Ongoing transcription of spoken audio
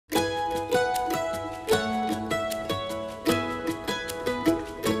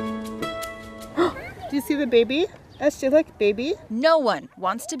you see the baby? She like baby? No one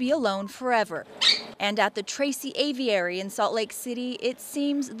wants to be alone forever. And at the Tracy Aviary in Salt Lake City, it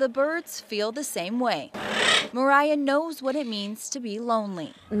seems the birds feel the same way. Mariah knows what it means to be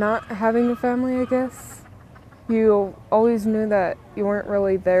lonely. Not having a family, I guess. You always knew that you weren't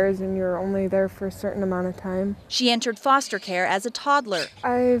really theirs and you were only there for a certain amount of time. She entered foster care as a toddler.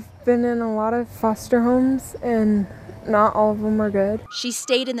 I've been in a lot of foster homes and not all of them are good. She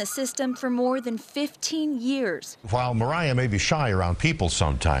stayed in the system for more than 15 years. While Mariah may be shy around people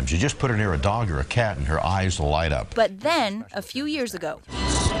sometimes, you just put her near a dog or a cat and her eyes will light up. But then, a few years ago,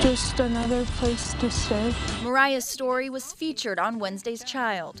 Just another place to stay. Mariah's story was featured on Wednesday's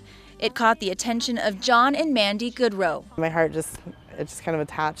Child. It caught the attention of John and Mandy Goodraults. My heart just kind of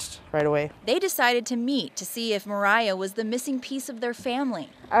attached right away. They decided to meet to see if Mariah was the missing piece of their family.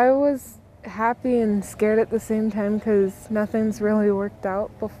 I was happy and scared at the same time because nothing's really worked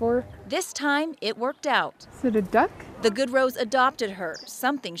out before. This time, it worked out. Is it a duck? The Goodraults adopted her,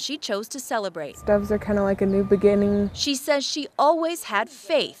 something she chose to celebrate. Doves are kind of like a new beginning. She says she always had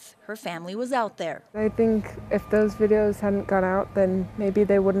faith her family was out there. I think if those videos hadn't gone out, then maybe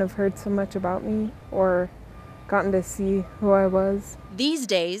they wouldn't have heard so much about me or gotten to see who I was. These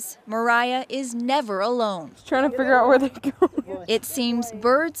days, Mariah is never alone. Just trying to figure out where they go. It seems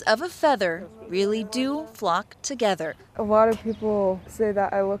birds of a feather really do flock together. A lot of people say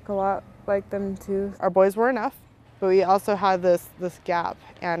that I look a lot like them too. Our boys were enough, but we also had this gap,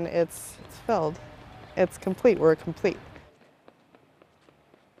 and it's filled. It's complete. We're complete.